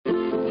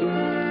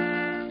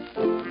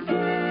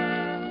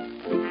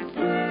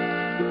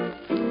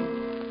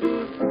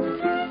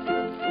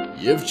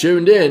You've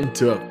tuned in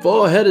to a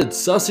four-headed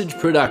sausage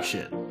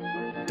production.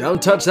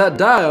 Don't touch that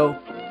dial.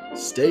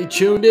 Stay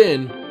tuned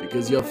in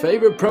because your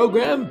favorite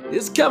program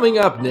is coming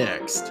up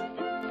next.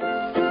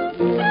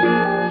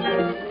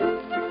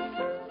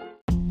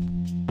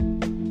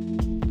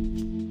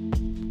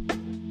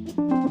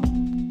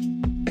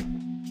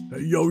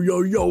 Hey, yo,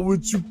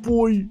 it's your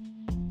boy,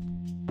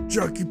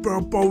 Jackie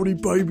Barboni,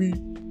 baby.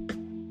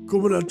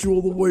 Coming at you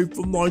all the way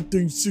from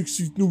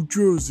 1960s New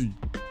Jersey.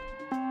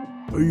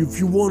 Hey, if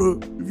you wanna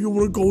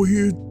go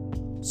hear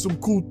some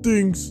cool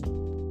things,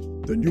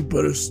 then you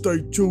better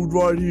stay tuned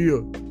right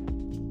here.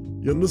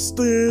 You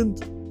understand?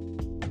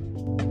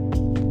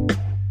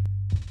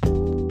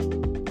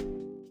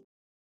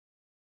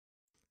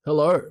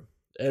 Hello,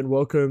 and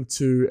welcome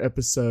to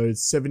episode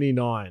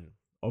 79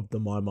 of the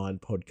My Mind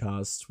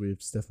podcast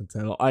with Stephen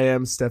Taylor. I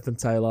am Stephen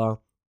Taylor,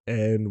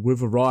 and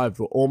we've arrived.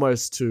 We're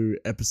almost to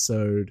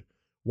episode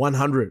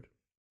 100.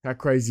 How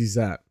crazy is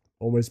that?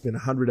 Almost been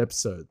 100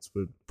 episodes.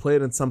 We're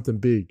planning something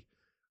big,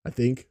 I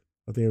think.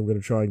 I'm going to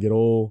try and get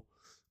all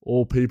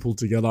people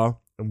together,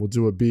 and we'll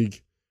do a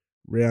big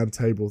round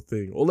table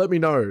thing. Or let me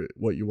know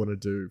what you want to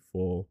do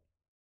for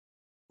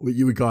what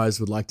you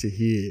guys would like to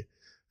hear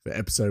for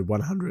episode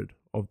 100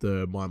 of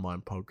the My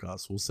Mind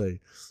podcast. We'll see.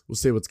 We'll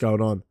see what's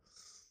going on.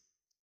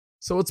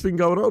 So what's been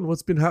going on?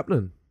 What's been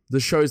happening? The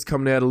show's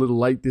coming out a little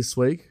late this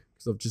week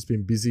because I've just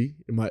been busy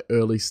in my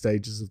early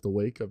stages of the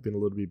week. I've been a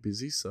little bit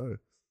busy, so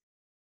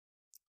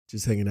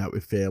just hanging out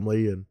with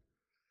family and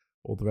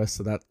all the rest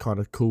of that kind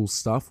of cool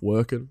stuff.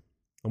 Working.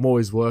 I'm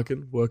always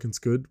working. Working's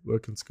good.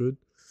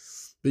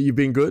 But you've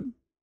been good?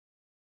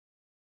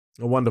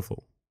 Oh,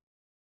 wonderful.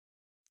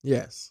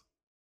 Yes.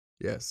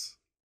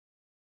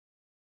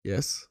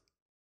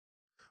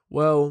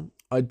 Well,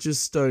 I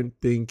just don't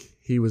think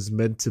he was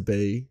meant to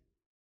be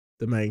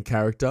the main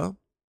character,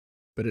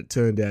 but it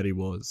turned out he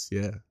was.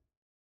 Yeah.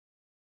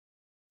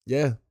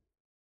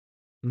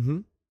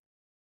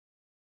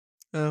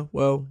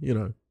 Well,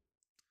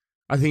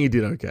 I think he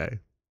did okay.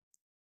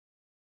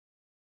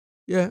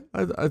 Yeah,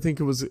 I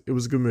think it was a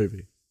good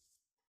movie.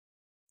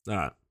 All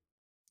right,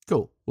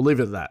 cool. We'll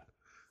leave it at that.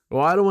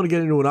 Well, I don't want to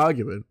get into an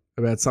argument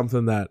about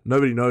something that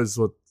nobody knows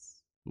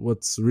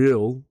what's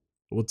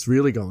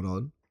really going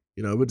on.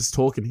 We're just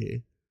talking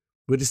here.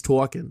 We're just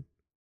talking.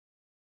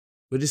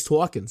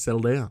 Settle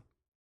down.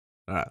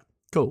 All right,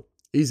 cool,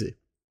 easy.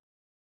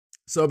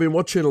 So I've been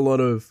watching a lot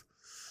of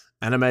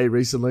anime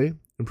recently,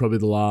 and probably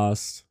the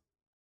last,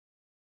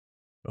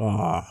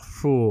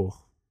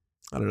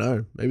 I don't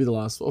know, maybe the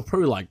last, or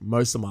probably like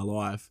most of my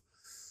life.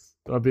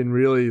 But I've been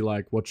really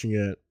like watching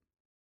it.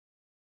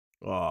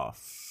 I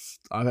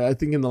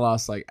think in the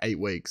last like 8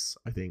 weeks,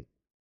 I think.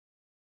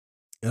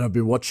 And I've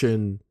been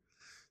watching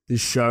this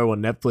show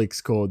on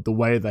Netflix called The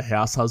Way of the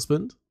House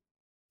Husband.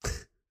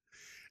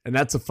 And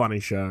that's a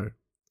funny show.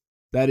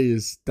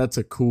 That's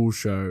a cool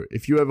show.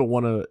 If you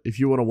want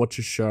to watch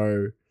a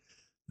show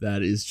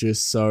that is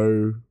just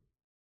so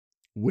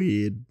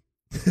weird,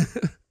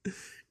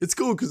 it's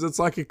cool because it's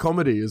like a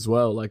comedy as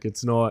well. Like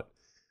it's not,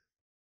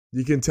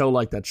 you can tell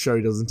like that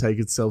show doesn't take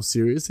itself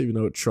serious, even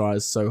though it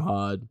tries so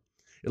hard.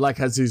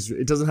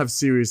 It doesn't have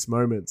serious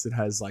moments. It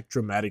has like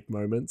dramatic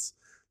moments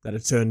that are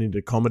turned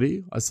into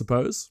comedy, I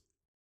suppose.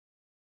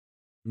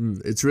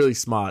 It's really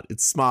smart.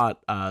 It's smart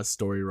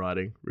story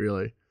writing,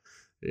 really.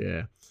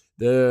 Yeah.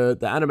 The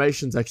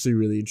animation's actually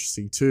really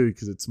interesting too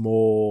because it's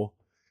more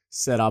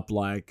set up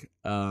like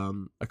a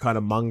kind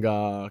of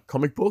manga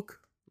comic book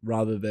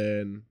rather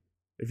than,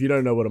 if you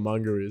don't know what a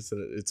manga is,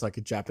 it's like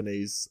a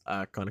Japanese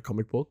kind of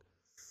comic book.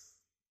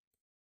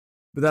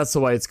 But that's the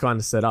way it's kind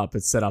of set up.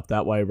 It's set up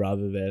that way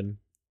rather than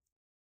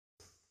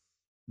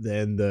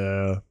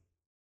the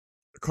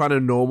kind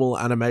of normal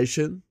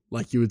animation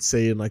like you would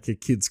see in like a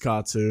kid's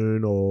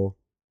cartoon or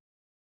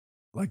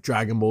like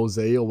Dragon Ball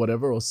Z or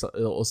whatever or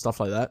stuff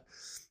like that.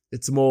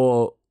 It's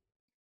more,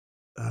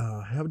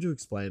 how would you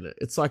explain it?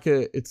 It's like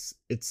it's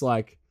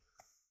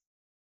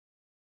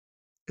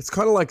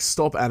kind of like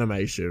stop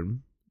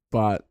animation,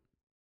 but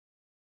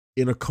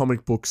in a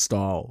comic book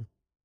style.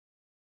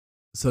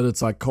 So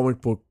it's like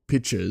comic book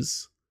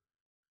pictures,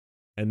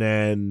 and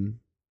then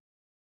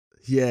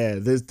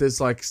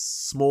there's like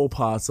small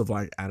parts of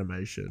like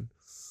animation.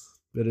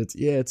 But it's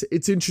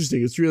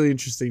interesting. It's really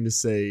interesting to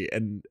see,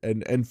 and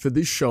for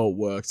this show it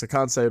works. I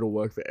can't say it'll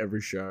work for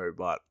every show,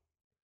 but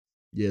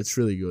yeah, it's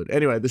really good.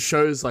 Anyway, the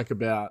show's like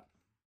about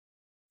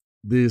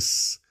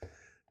this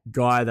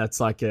guy that's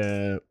like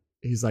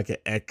he's like an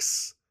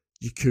ex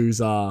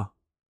Yakuza,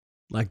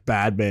 like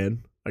bad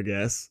man, I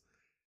guess.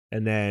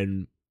 And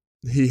then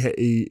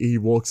he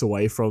walks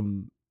away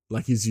from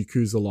like his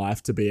Yakuza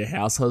life to be a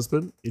house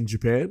husband in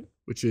Japan,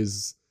 which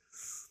is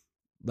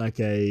like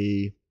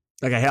a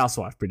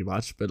housewife pretty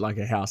much, but like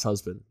a house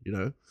husband,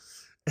 And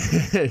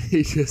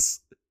he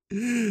just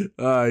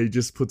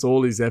puts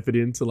all his effort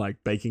into like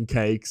baking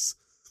cakes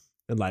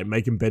and like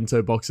making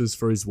bento boxes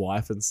for his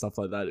wife and stuff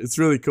like that. It's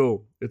really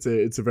cool. It's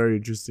a very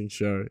interesting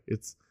show.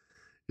 It's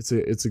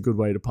a good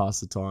way to pass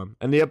the time.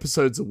 And the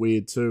episodes are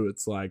weird too.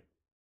 It's like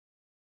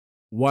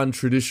one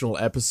traditional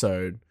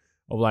episode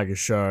of like a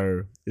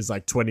show is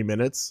like 20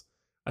 minutes.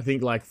 I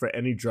think like for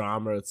any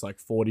drama, it's like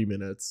 40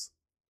 minutes,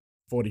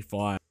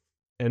 45.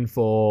 And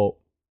for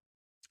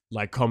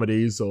like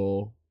comedies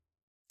or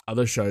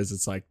other shows,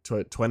 it's like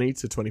 20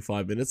 to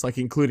 25 minutes, like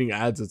including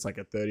ads, it's like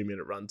a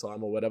 30-minute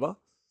runtime or whatever.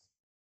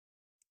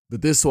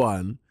 But this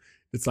one,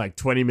 it's like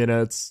 20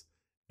 minutes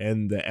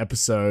and the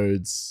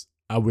episodes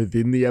are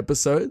within the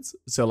episodes.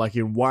 So like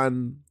in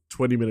one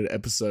 20-minute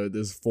episode,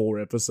 there's 4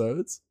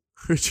 episodes,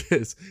 which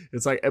is,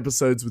 it's like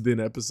episodes within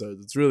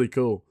episodes. It's really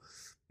cool.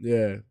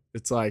 Yeah.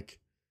 It's like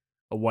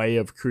a way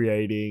of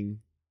creating,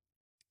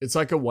 it's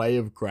like a way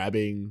of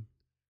grabbing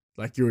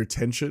like your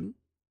attention,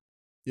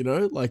 you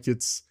know, like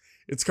it's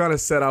kind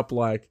of set up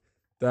like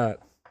that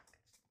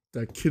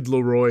Kid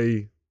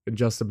Laroi and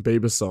Justin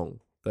Bieber song,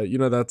 that, you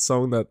know, that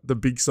song, that the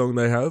big song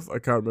they have, I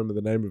can't remember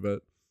the name of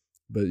it,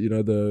 but you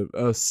know,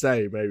 the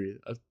Stay, maybe,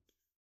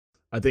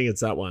 I think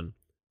it's that one.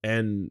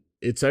 And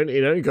it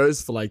only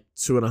goes for like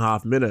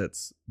 2.5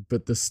 minutes,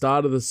 but the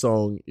start of the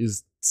song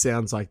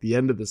sounds like the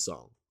end of the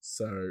song.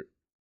 So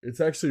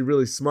it's actually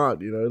really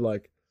smart, you know,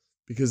 like,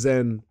 because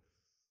then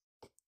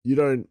you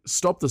don't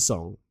stop the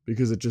song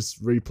because it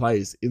just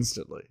replays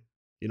instantly.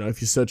 You know,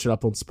 if you search it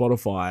up on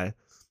Spotify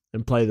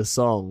and play the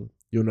song,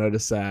 you'll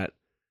notice that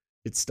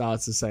it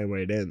starts the same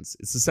way it ends.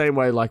 It's the same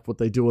way like what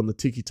they do on the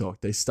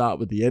TikTok. They start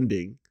with the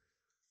ending,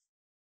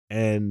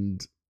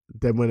 and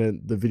then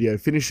when the video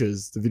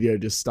finishes, the video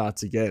just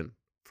starts again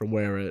from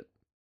where it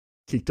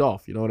kicked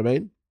off. You know what I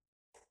mean?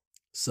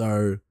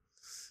 So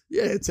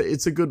yeah,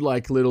 it's a good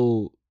like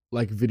little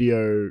like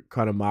video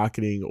kind of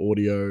marketing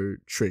audio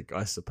trick,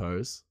 I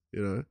suppose.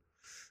 You know,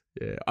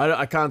 yeah.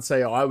 I can't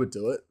say I would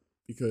do it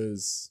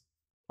because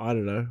I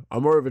don't know.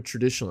 I'm more of a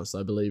traditionalist.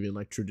 I believe in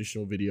like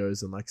traditional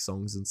videos and like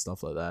songs and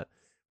stuff like that,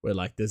 where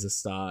like there's a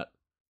start,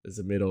 there's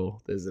a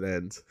middle, there's an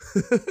end.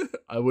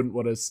 I wouldn't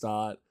want to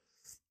start.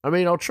 I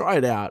mean, I'll try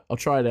it out. I'll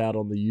try it out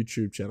on the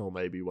YouTube channel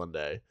maybe one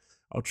day.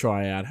 I'll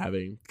try out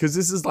having, because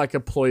this is like a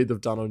ploy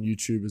they've done on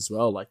YouTube as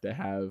well. Like they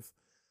have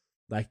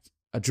like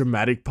a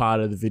dramatic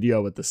part of the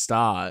video at the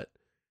start,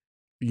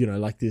 you know,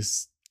 like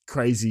this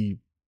crazy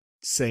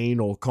scene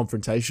or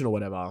confrontation or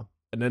whatever,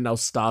 and then they'll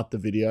start the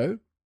video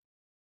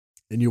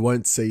and you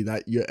won't see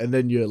that. And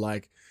then you're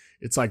like,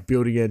 it's like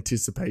building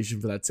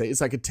anticipation for that scene.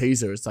 It's like a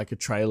teaser. It's like a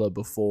trailer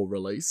before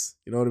release.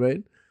 You know what I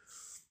mean?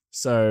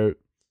 So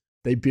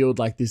they build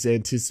like this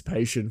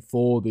anticipation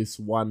for this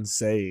one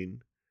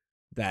scene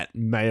that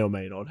may or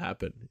may not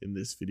happen in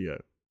this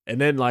video. And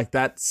then like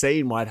that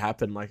scene might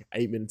happen like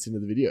 8 minutes into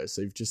the video.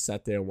 So you've just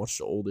sat there and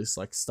watched all this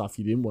like stuff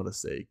you didn't want to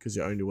see because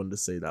you only wanted to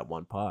see that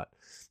one part.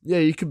 Yeah,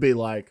 you could be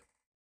like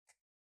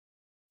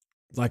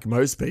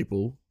most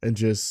people and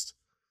just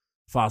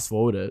fast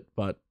forward it,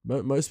 but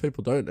most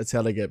people don't. That's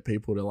how they get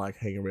people to like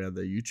hang around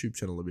their YouTube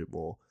channel a bit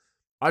more.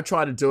 I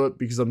try to do it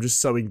because I'm just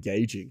so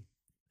engaging.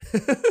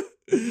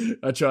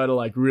 I try to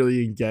like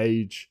really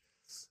engage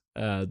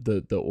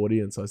the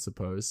audience, I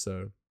suppose.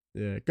 So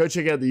yeah, go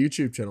check out the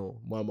YouTube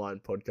channel, My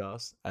Mind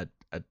Podcast at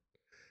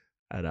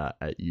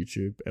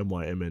YouTube,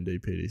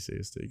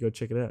 MYMNDPDCST. Go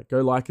check it out.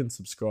 Go like and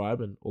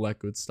subscribe and all that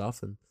good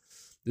stuff. And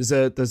there's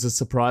a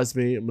surprise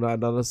me,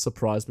 another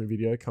surprise me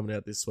video coming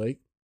out this week.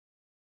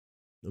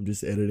 I'm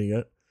just editing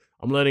it.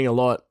 I'm learning a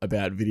lot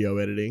about video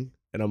editing,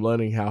 and I'm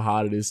learning how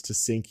hard it is to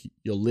sync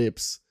your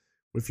lips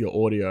with your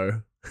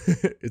audio.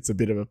 It's a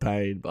bit of a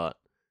pain, but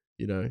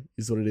you know,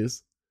 is what it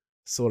is.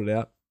 Sort it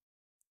out.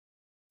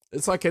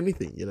 It's like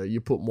anything, you know,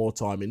 you put more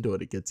time into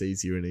it, it gets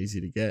easier and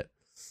easier to get.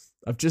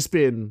 I've just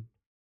been,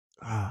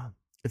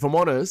 if I'm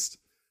honest,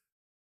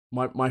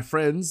 my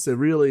friends, they're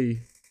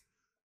really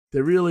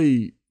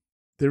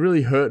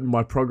hurting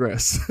my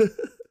progress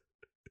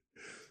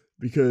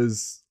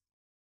because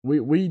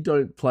we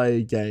don't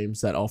play games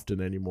that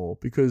often anymore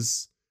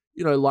because,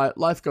 you know,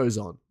 life goes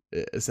on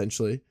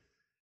essentially,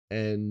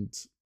 and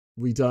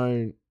we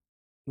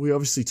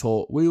obviously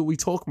talk. We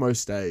talk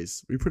most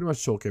days. We pretty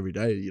much talk every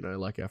day, you know,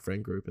 like our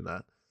friend group and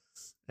that,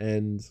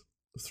 and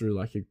through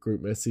like a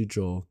group message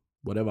or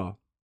whatever.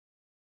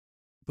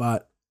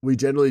 But we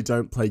generally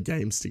don't play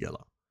games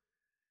together.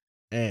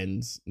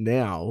 And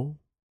now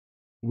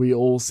we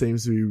all seem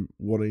to be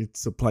wanting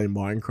to play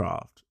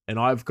Minecraft. And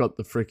I've got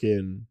the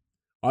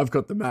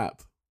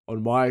map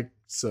on my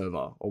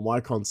server, on my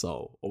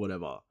console or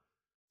whatever.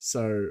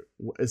 So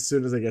as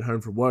soon as I get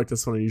home from work,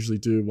 that's when I usually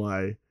do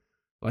my,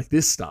 like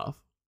this stuff.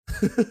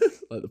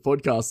 Like the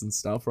podcast and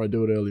stuff, where I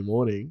do it early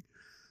morning.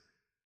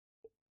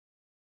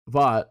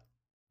 But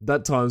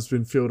that time's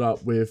been filled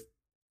up with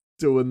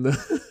doing the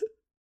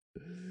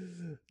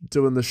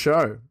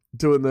show,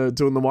 doing the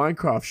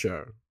Minecraft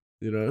show,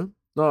 you know?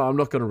 No, I'm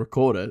not going to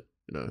record it,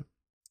 you know?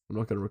 I'm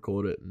not going to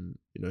record it and,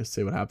 you know,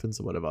 see what happens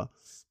or whatever.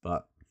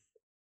 But,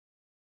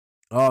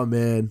 oh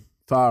man,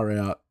 far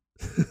out.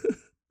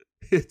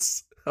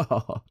 It's,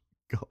 oh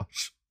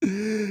gosh.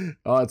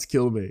 Oh, it's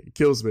killing me. It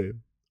kills me.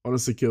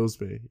 Honestly kills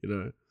me, you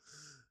know.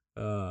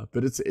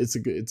 But it's a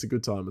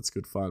good time. It's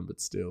good fun,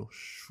 but still.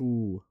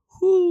 Whew.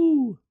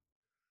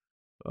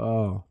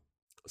 Oh.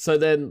 So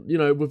then,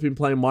 we've been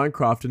playing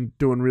Minecraft and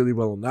doing really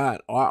well on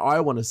that. I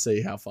want to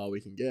see how far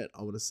we can get.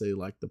 I want to see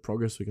like the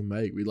progress we can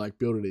make. We like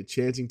build an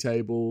enchanting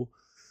table,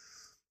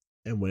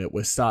 and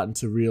we're starting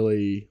to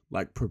really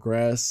like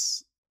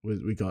progress.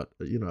 We got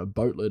a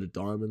boatload of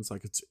diamonds.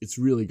 Like it's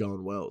really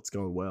going well. It's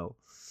going well.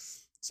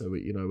 So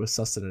we're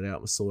sussing it out.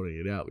 We're sorting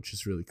it out, which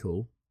is really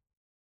cool.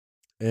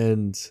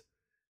 And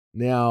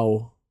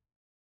now,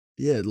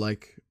 yeah,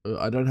 like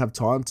I don't have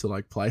time to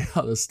like play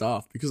other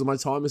stuff because my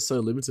time is so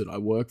limited. I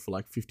work for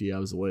like 50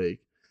 hours a week,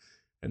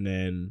 and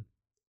then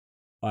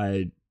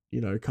I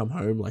come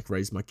home, like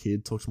raise my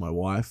kid, talk to my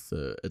wife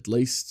for at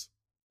least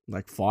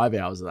like 5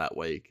 hours of that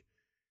week,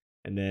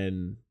 and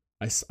then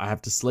I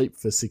have to sleep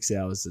for 6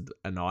 hours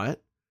a night,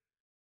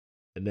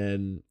 and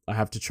then I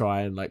have to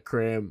try and like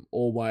cram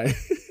all my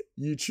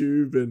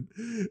YouTube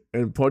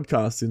and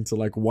podcasts into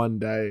like one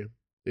day.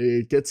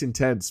 It gets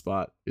intense,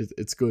 but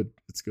it's good.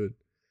 It's good.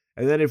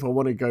 And then if I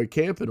want to go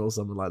camping or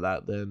something like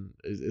that, then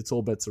it's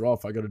all bets are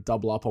off. I got to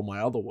double up on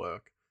my other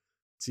work,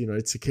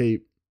 to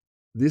keep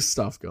this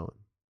stuff going.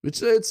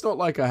 Which it's not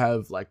like I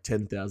have like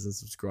 10,000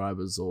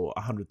 subscribers or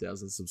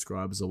 100,000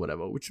 subscribers or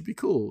whatever, which would be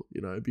cool.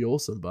 It'd be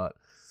awesome. But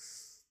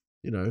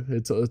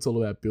it's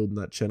all about building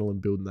that channel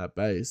and building that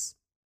base,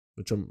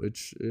 which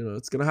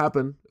it's gonna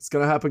happen. It's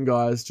gonna happen,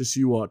 guys. Just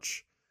you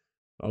watch.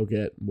 I'll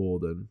get more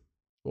than.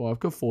 Well,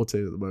 I've got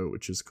 14 at the moment,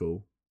 which is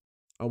cool.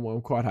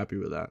 I'm quite happy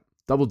with that.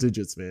 Double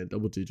digits, man.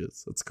 Double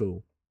digits. That's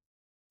cool.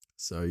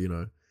 So,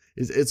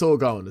 it's all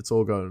going. It's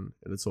all going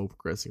and it's all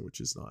progressing,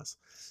 which is nice.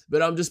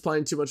 But I'm just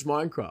playing too much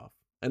Minecraft.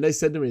 And they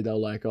said to me, they're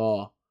like,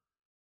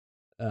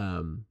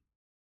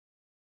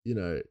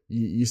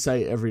 you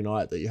say every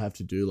night that you have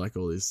to do like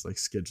all this like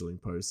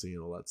scheduling posting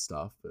and all that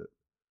stuff. But,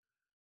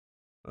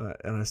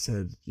 and I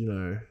said,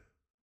 you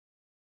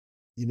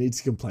need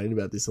to complain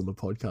about this on the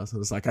podcast.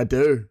 And it's like, I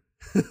do.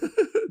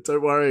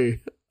 Don't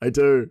worry. I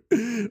do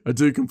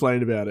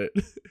complain about it.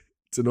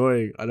 It's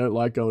annoying. I don't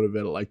like going to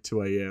bed at like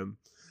 2 a.m.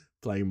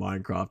 playing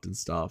Minecraft and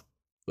stuff.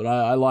 But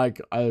I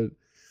like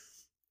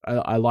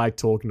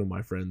talking to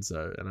my friends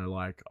though, and I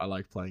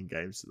like playing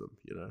games with them,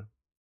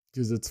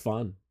 because it's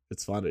fun.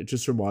 It's fun. It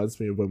just reminds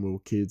me of when we were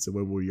kids and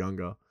when we were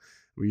younger.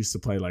 We used to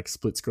play like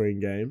split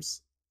screen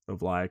games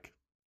of like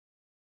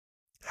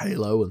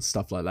Halo and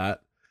stuff like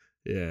that.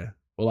 Yeah.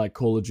 Or like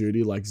Call of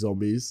Duty, like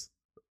zombies.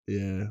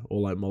 Yeah.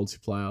 Or like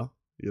multiplayer,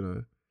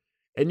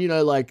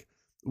 And like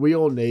we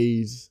all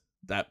need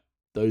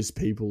those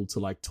people to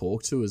like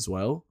talk to as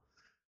well.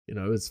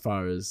 As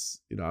far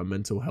as, a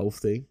mental health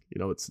thing,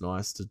 it's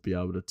nice to be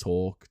able to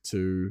talk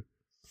to,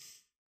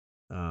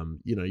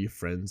 your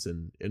friends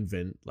and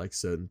vent like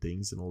certain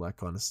things and all that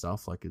kind of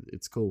stuff. Like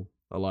it's cool.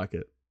 I like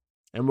it.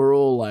 And we're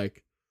all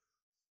like,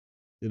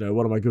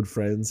 one of my good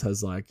friends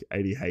has like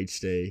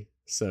ADHD.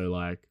 So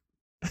like,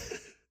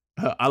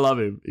 I love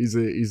him. He's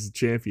a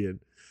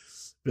champion.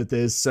 But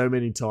there's so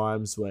many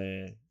times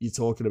where you're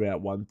talking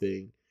about one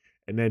thing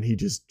and then he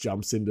just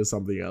jumps into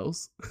something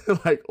else,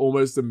 like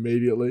almost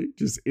immediately,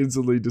 just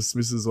instantly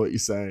dismisses what you're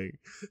saying.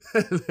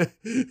 I'm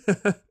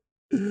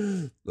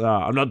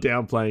not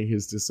downplaying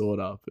his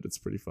disorder, but it's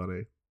pretty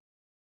funny.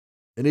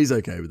 And he's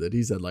okay with it.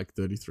 He's had like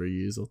 33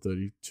 years or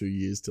 32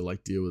 years to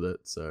like deal with it.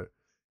 So,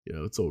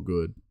 it's all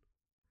good.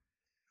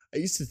 I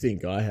used to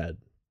think I had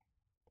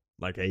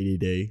like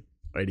ADD,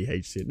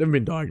 ADHD. Never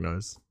been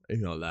diagnosed,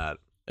 anything like that.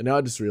 And now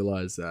I just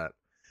realized that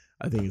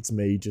I think it's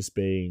me just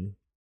being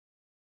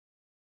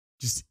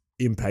just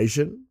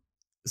impatient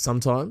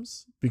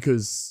sometimes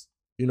because,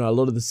 a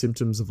lot of the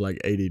symptoms of like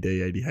ADD,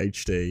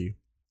 ADHD,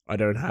 I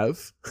don't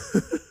have.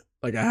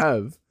 Like I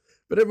have,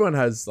 but everyone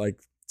has like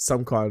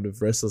some kind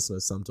of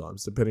restlessness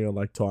sometimes, depending on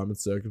like time and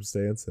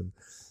circumstance and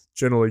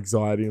general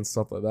anxiety and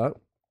stuff like that.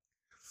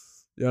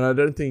 I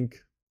don't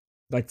think,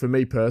 like for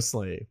me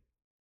personally,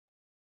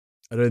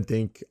 I don't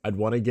think I'd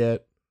want to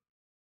get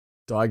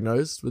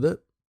diagnosed with it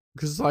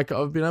because like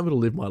I've been able to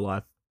live my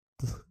life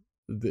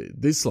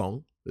this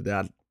long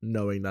without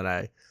knowing that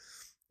I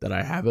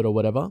have it or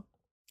whatever.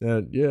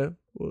 And yeah,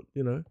 well,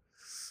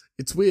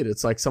 it's weird.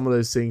 It's like some of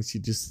those things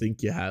you just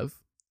think you have,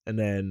 and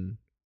then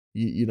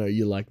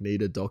you like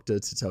need a doctor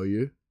to tell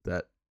you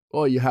that,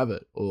 oh, you have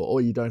it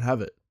or you don't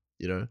have it.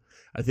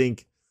 I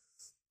think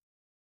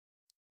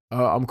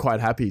I'm quite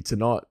happy to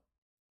not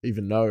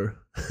even know.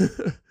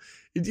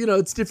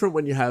 It's different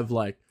when you have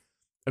like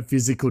a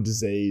physical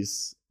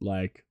disease,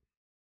 like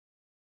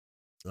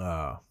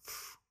I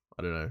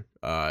don't know,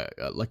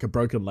 like a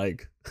broken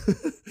leg.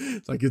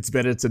 Like it's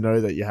better to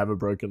know that you have a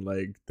broken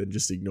leg than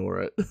just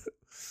ignore it.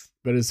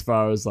 But as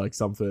far as like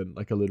something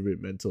like a little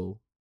bit mental,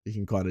 you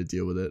can kind of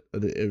deal with it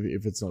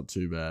if it's not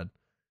too bad,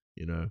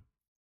 Yeah,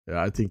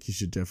 I think you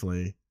should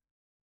definitely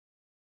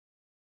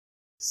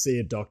see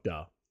a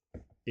doctor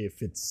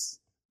if it's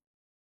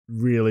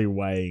really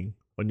weighing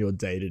on your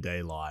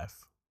day-to-day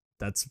life.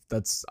 That's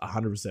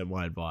 100%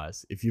 my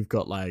advice. If you've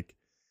got like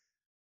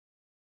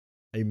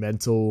a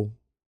mental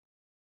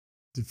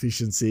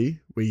deficiency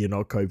where you're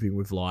not coping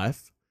with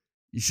life,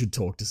 you should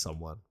talk to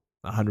someone.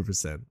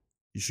 100%.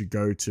 You should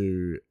go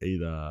to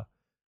either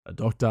a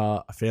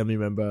doctor, a family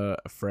member,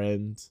 a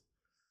friend,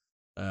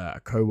 a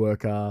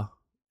coworker,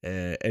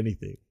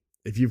 anything.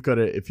 If you've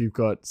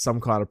got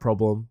some kind of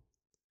problem,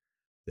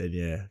 then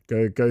yeah,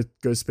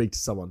 go speak to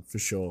someone for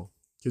sure.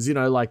 Because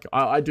like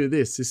I do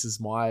this. This is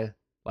my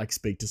like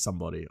speak to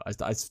somebody.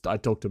 I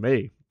talk to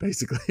me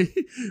basically,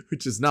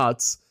 which is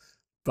nuts,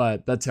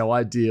 but that's how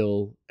I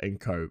deal and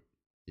cope.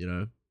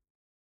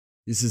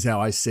 This is how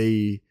I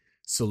see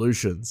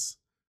solutions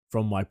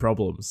from my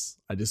problems.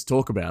 I just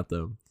talk about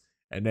them,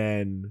 and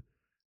then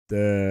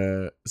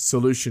the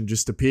solution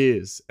just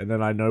appears, and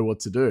then I know what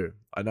to do.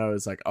 I know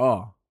it's like,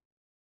 I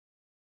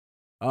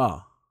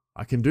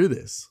can do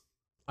this.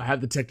 I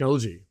have the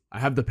technology. I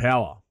have the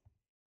power.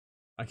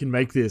 I can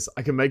make this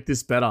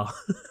better.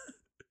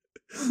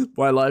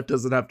 My life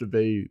doesn't have to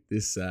be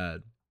this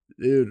sad.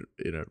 Dude,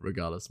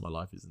 regardless, my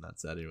life isn't that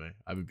sad anyway.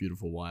 I have a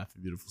beautiful wife, a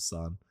beautiful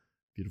son,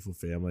 beautiful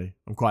family.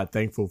 I'm quite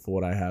thankful for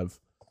what I have.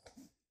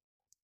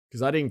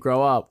 Because I didn't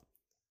grow up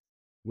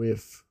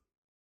with,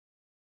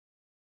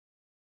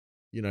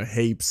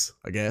 heaps,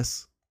 I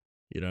guess,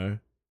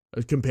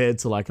 compared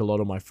to like a lot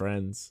of my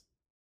friends.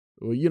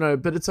 Well,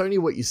 but it's only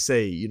what you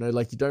see,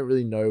 like you don't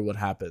really know what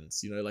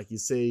happens, like you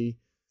see,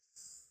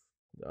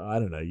 I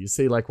don't know, you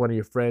see like one of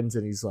your friends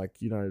and he's like,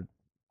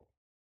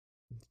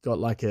 got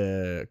like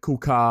a cool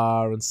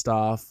car and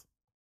stuff.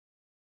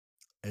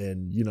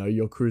 And,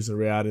 you're cruising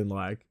around in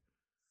like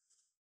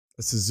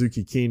a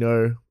Suzuki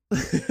Kino.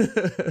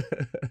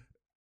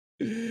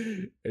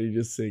 And you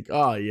just think,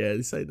 oh yeah,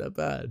 this ain't that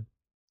bad.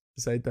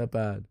 This ain't that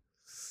bad.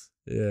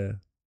 Yeah.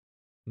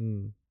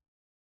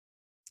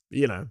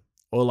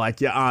 Or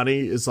like your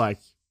auntie is like,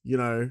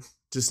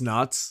 just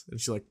nuts. And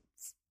she like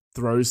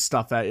throws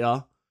stuff at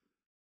you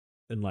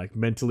and like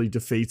mentally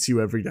defeats you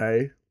every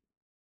day.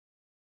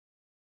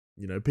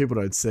 People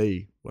don't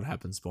see what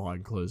happens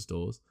behind closed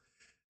doors.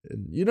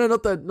 And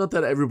not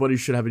that everybody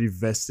should have any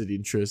vested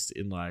interest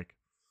in like,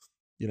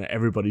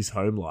 everybody's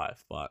home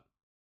life, but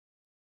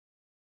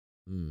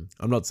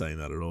I'm not saying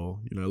that at all.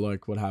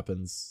 Like what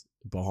happens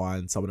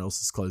behind someone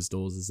else's closed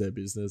doors is their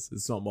business.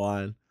 It's not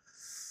mine.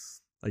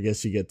 I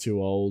guess you get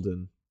too old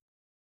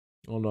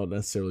well, not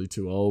necessarily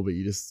too old, but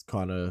you just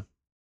kind of,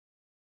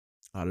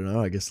 I don't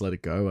know, I guess let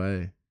it go,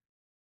 eh?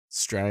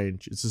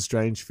 Strange. It's a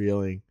strange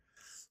feeling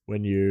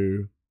when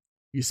you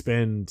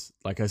spend,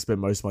 like I spent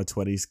most of my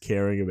 20s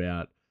caring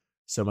about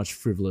so much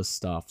frivolous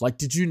stuff. Like,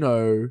 did you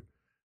know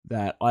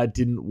that I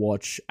didn't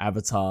watch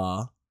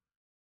Avatar,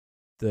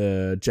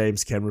 the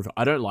James Cameron?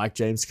 I don't like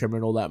James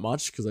Cameron all that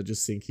much because I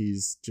just think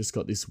he's just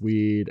got this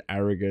weird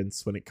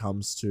arrogance when it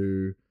comes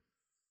to,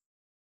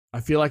 I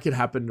feel like it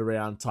happened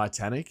around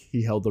Titanic.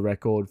 He held the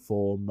record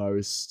for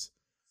most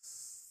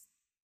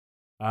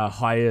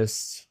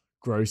highest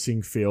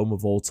grossing film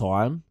of all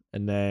time.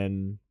 And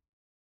then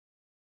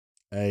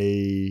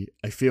a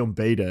film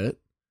beat it.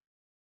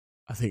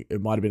 I think it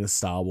might have been a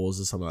Star Wars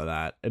or something like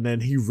that. And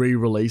then he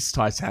re-released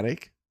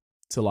Titanic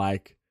to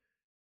like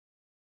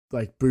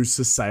boost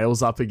the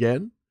sales up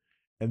again.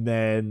 And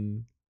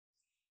then,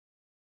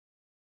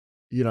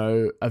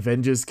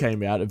 Avengers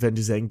came out,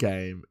 Avengers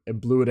Endgame, and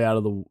blew it out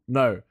of the...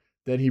 No,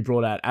 then he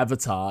brought out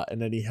Avatar,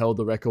 and then he held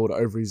the record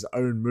over his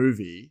own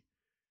movie.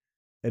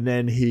 And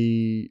then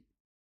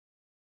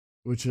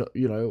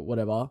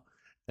whatever.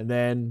 And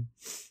then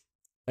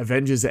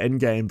Avengers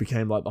Endgame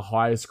became like the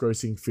highest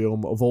grossing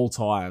film of all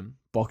time,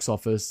 box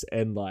office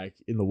and like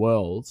in the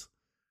world,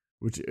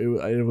 which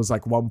it was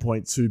like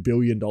 $1.2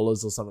 billion or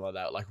something like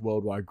that, like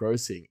worldwide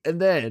grossing.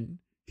 And then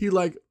he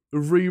like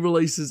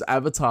re-releases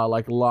Avatar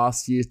like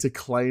last year to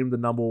claim the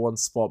number one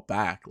spot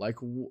back. Like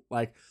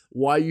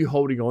why are you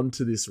holding on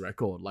to this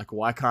record? Like,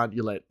 why can't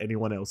you let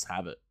anyone else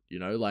have it?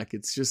 Like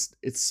it's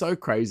so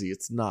crazy.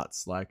 It's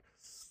nuts. Like,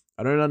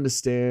 I don't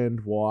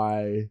understand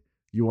why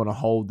you want to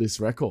hold this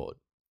record.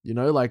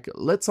 Like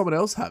let someone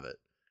else have it.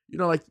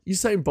 Like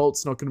Usain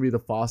Bolt's not going to be the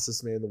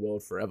fastest man in the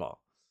world forever.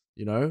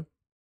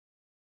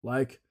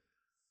 Like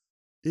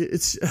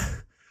it's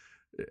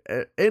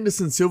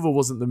Anderson Silva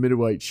wasn't the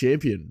middleweight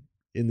champion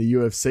in the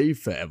UFC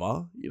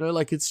forever.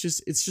 Like it's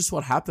just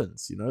what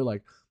happens.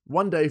 Like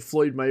one day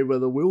Floyd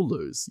Mayweather will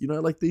lose.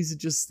 Like these are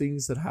just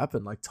things that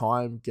happen. Like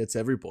time gets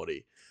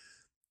everybody,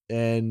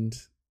 and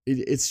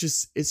it's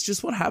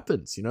just what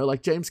happens.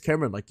 Like James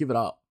Cameron, like give it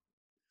up,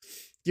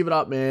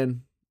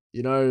 man.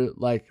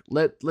 Like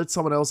let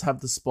someone else have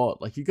the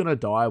spot. Like you're gonna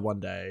die one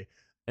day,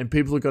 and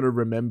people are gonna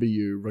remember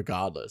you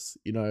regardless.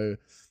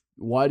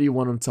 Why do you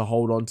want them to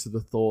hold on to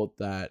the thought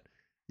that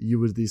you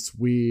were this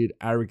weird,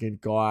 arrogant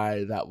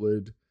guy that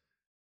would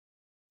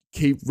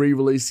keep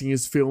re-releasing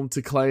his film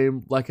to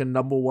claim like a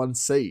number one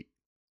seat?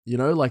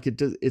 Like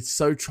it's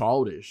so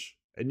childish.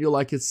 And you're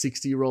like a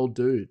 60-year-old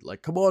dude.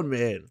 Like, come on,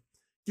 man.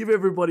 Give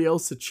everybody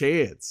else a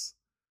chance.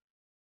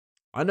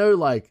 I know,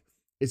 like,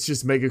 it's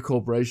just mega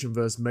corporation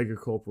versus mega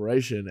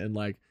corporation. And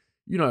like,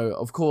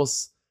 of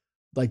course,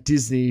 like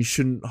Disney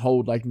shouldn't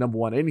hold like number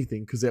one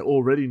anything because they're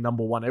already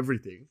number one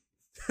everything.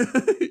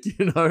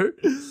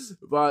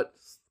 But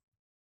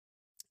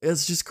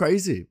it's just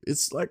crazy.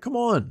 It's like, come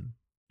on,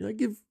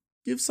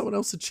 give someone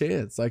else a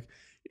chance. Like,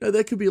 You know,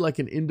 there could be like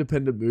an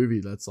independent movie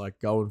that's like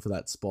going for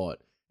that spot.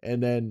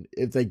 And then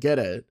if they get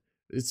it,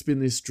 it's been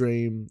this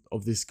dream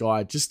of this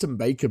guy just to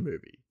make a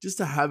movie, just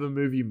to have a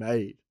movie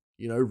made,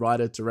 you know,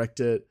 write it, direct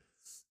it,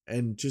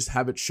 and just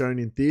have it shown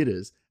in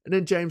theaters. And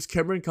then James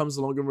Cameron comes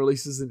along and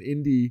releases an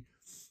indie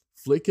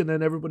flick, and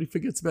then everybody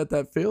forgets about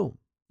that film,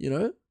 you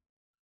know?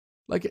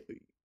 Like,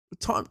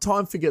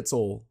 time forgets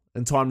all,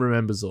 and time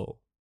remembers all.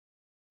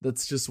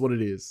 That's just what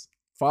it is.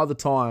 Father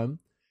Time,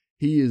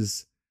 he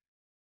is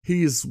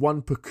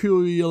one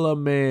peculiar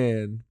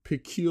man.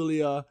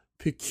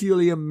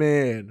 Peculiar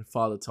man,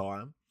 Father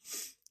Time.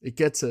 It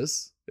gets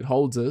us, it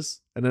holds us,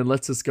 and then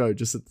lets us go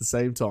just at the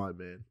same time,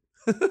 man.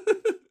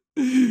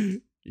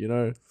 You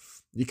know,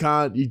 you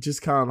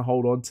just can't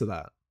hold on to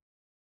that.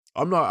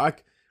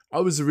 I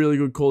was a really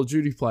good Call of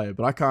Duty player,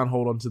 but I can't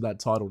hold on to that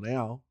title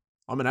now.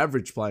 I'm an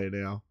average player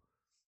now,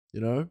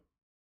 you know?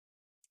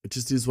 It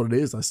just is what it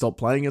is. I stopped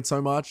playing it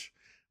so much.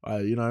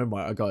 I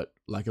got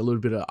like a little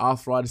bit of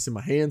arthritis in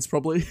my hands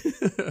probably.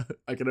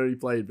 I can only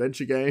play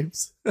adventure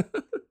games.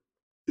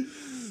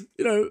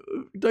 You know,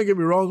 don't get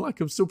me wrong,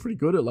 like I'm still pretty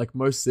good at like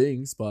most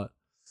things, but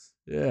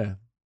yeah,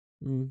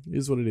 it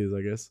is what it is,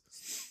 I guess.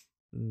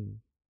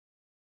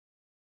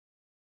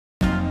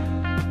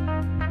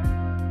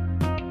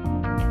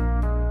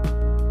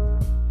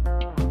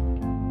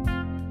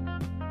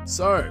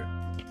 So,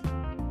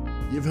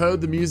 you've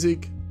heard the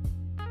music,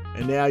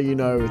 and now you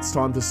know it's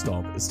time to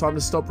stop. It's time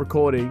to stop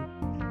recording,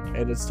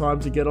 and it's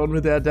time to get on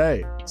with our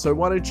day. So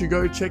why don't you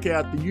go check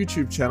out the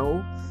YouTube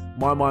channel,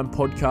 My Mind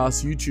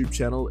Podcast YouTube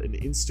channel, and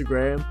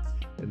Instagram,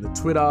 and the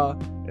Twitter,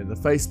 and the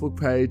Facebook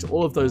page,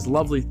 all of those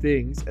lovely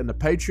things, and the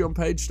Patreon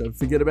page. Don't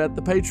forget about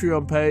the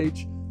Patreon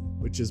page,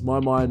 which is My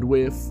Mind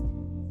With.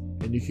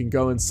 And you can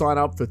go and sign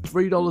up for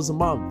 $3 a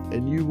month,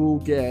 and you will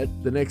get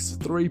the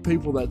next 3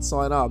 people that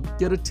sign up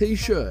get a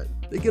t-shirt.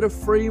 They get a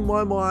free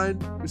My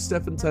Mind with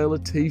Stephen Taylor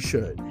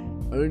t-shirt.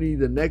 Only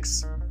the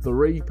next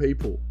 3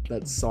 people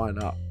that sign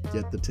up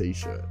get the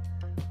t-shirt,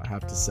 I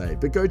have to say.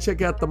 But go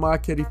check out the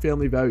Marchetti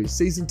Family Values.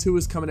 Season 2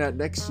 is coming out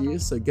next year,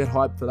 so get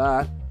hyped for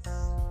that.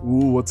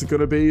 Ooh, what's it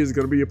going to be? Is it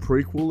going to be a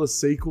prequel, a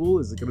sequel?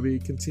 Is it going to be a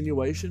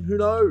continuation? Who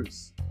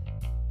knows?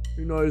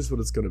 Who knows what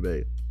it's going to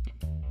be?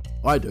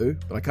 I do,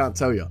 but I can't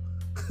tell you.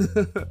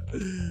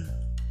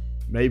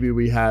 Maybe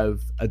we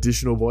have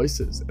additional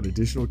voices and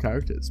additional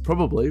characters. We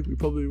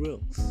probably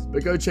will.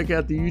 But go check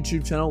out the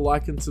YouTube channel,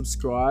 like and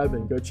subscribe,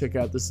 and go check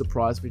out the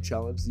Surprise Me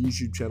Challenge. The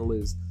YouTube channel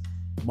is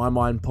My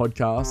Mind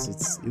Podcast.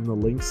 It's in the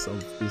links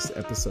of this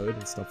episode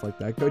and stuff like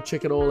that. Go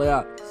check it all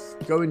out.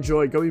 Go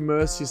enjoy, go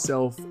immerse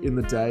yourself in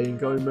the day, and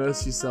go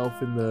immerse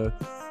yourself in the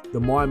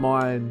My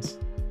Mind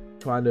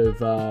kind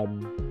of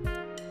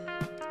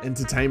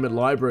entertainment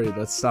library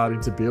that's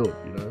starting to build,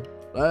 you know.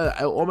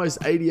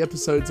 Almost 80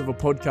 episodes of a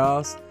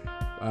podcast,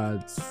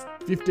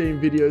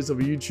 15 videos of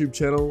a YouTube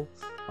channel,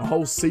 a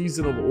whole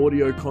season of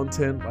audio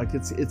content. Like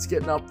it's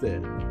getting up there.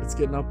 It's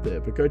getting up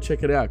there. But go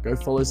check it out. Go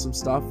follow some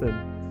stuff,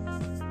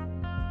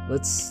 and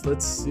let's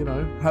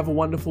have a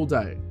wonderful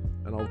day.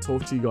 And I'll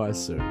talk to you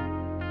guys soon.